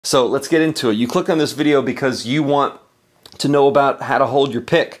So let's get into it. You click on this video because you want to know about how to hold your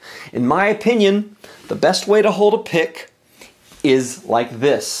pick. In my opinion, the best way to hold a pick is like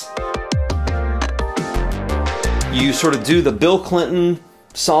this. You sort of do the Bill Clinton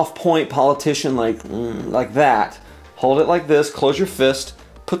soft point politician like that. Hold it like this, close your fist,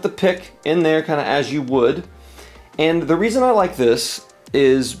 put the pick in there kind of as you would. And the reason I like this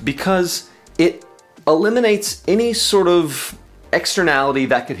is because it eliminates any sort of externality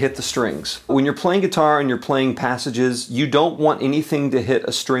that could hit the strings. When you're playing guitar and you're playing passages, you don't want anything to hit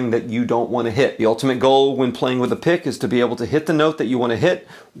a string that you don't want to hit. The ultimate goal when playing with a pick is to be able to hit the note that you want to hit,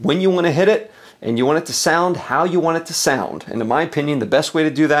 when you want to hit it, and you want it to sound how you want it to sound. And in my opinion, the best way to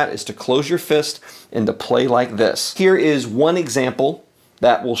do that is to close your fist and to play like this. Here is one example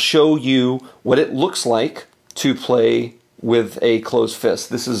that will show you what it looks like to play with a closed fist.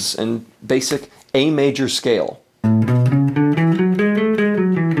 This is in basic A major scale.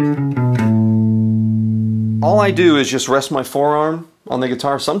 All I do is just rest my forearm on the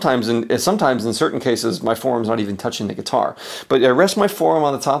guitar. Sometimes in certain cases, my forearm's not even touching the guitar. But I rest my forearm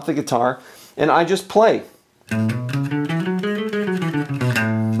on the top of the guitar and I just play.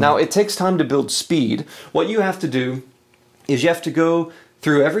 Now, it takes time to build speed. What you have to do is you have to go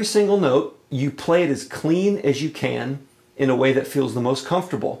through every single note. You play it as clean as you can in a way that feels the most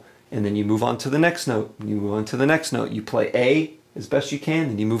comfortable. And then you move on to the next note. You move on to the next note. You play A as best you can,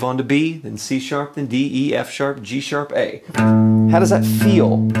 then you move on to B, then C sharp, then D, E, F sharp, G sharp, A. How does that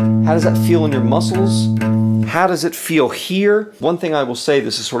feel? How does that feel in your muscles? How does it feel here? One thing I will say,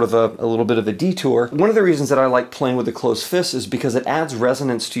 this is sort of a little bit of a detour. One of the reasons that I like playing with a closed fist is because it adds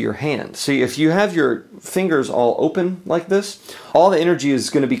resonance to your hand. See, if you have your fingers all open like this, all the energy is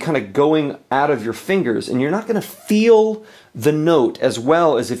going to be kind of going out of your fingers, and you're not going to feel the note as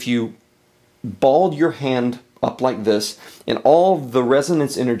well as if you balled your hand up like this, and all the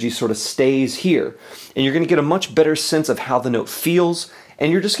resonance energy sort of stays here. And you're going to get a much better sense of how the note feels,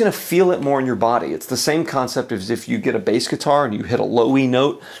 and you're just going to feel it more in your body. It's the same concept as if you get a bass guitar and you hit a low E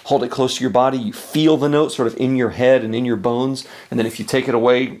note, hold it close to your body, you feel the note sort of in your head and in your bones, and then if you take it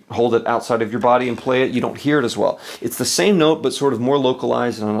away, hold it outside of your body and play it, you don't hear it as well. It's the same note, but sort of more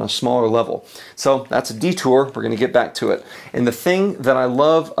localized and on a smaller level. So that's a detour. We're going to get back to it. And the thing that I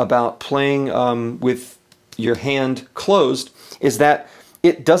love about playing with your hand closed is that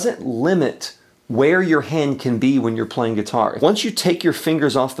it doesn't limit where your hand can be when you're playing guitar. Once you take your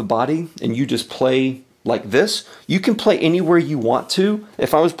fingers off the body and you just play like this, you can play anywhere you want to.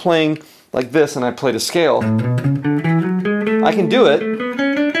 If I was playing like this and I played a scale, I can do it.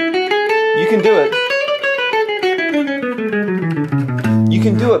 You can do it. You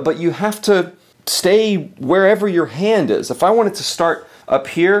can do it, but you have to stay wherever your hand is. If I wanted to start up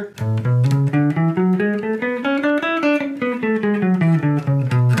here,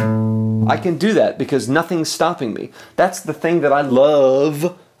 I can do that because nothing's stopping me. That's the thing that I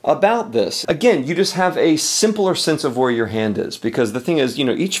love about this. Again, you just have a simpler sense of where your hand is, because the thing is, you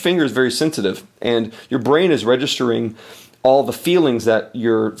know, each finger is very sensitive and your brain is registering all the feelings that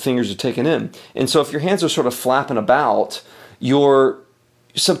your fingers are taking in. And so if your hands are sort of flapping about,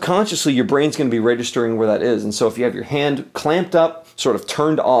 subconsciously your brain's going to be registering where that is. And so if you have your hand clamped up, sort of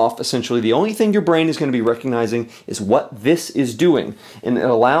turned off, essentially the only thing your brain is going to be recognizing is what this is doing, and it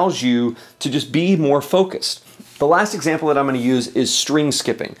allows you to just be more focused. The last example that I'm going to use is string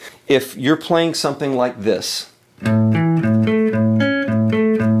skipping. If you're playing something like this, the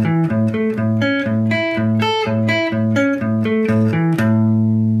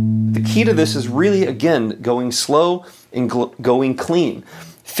key to this is really, again, going slow and going clean,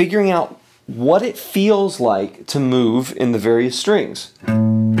 figuring out what it feels like to move in the various strings. How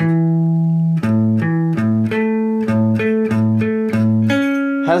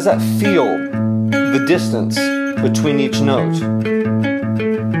does that feel, the distance between each note? You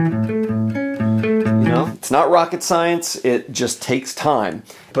know, it's not rocket science, it just takes time.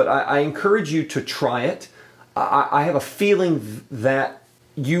 But I encourage you to try it. I have a feeling that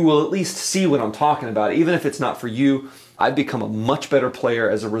you will at least see what I'm talking about, even if it's not for you. I've become a much better player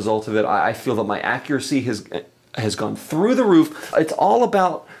as a result of it. I feel that my accuracy has gone through the roof. It's all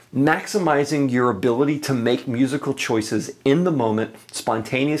about maximizing your ability to make musical choices in the moment,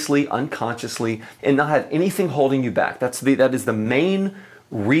 spontaneously, unconsciously, and not have anything holding you back. That is the main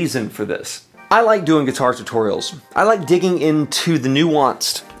reason for this. I like doing guitar tutorials. I like digging into the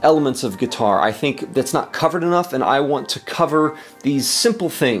nuanced elements of guitar. I think that's not covered enough, and I want to cover these simple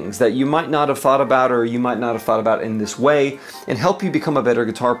things that you might not have thought about, or you might not have thought about in this way, and help you become a better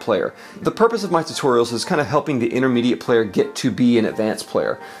guitar player. The purpose of my tutorials is kind of helping the intermediate player get to be an advanced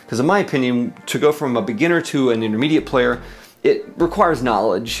player. Because in my opinion, to go from a beginner to an intermediate player, it requires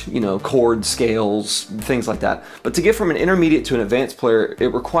knowledge, you know, chords, scales, things like that. But to get from an intermediate to an advanced player,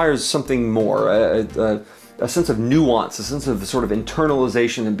 it requires something more, a sense of nuance, a sense of sort of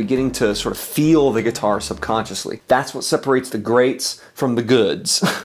internalization and beginning to sort of feel the guitar subconsciously. That's what separates the greats from the goods.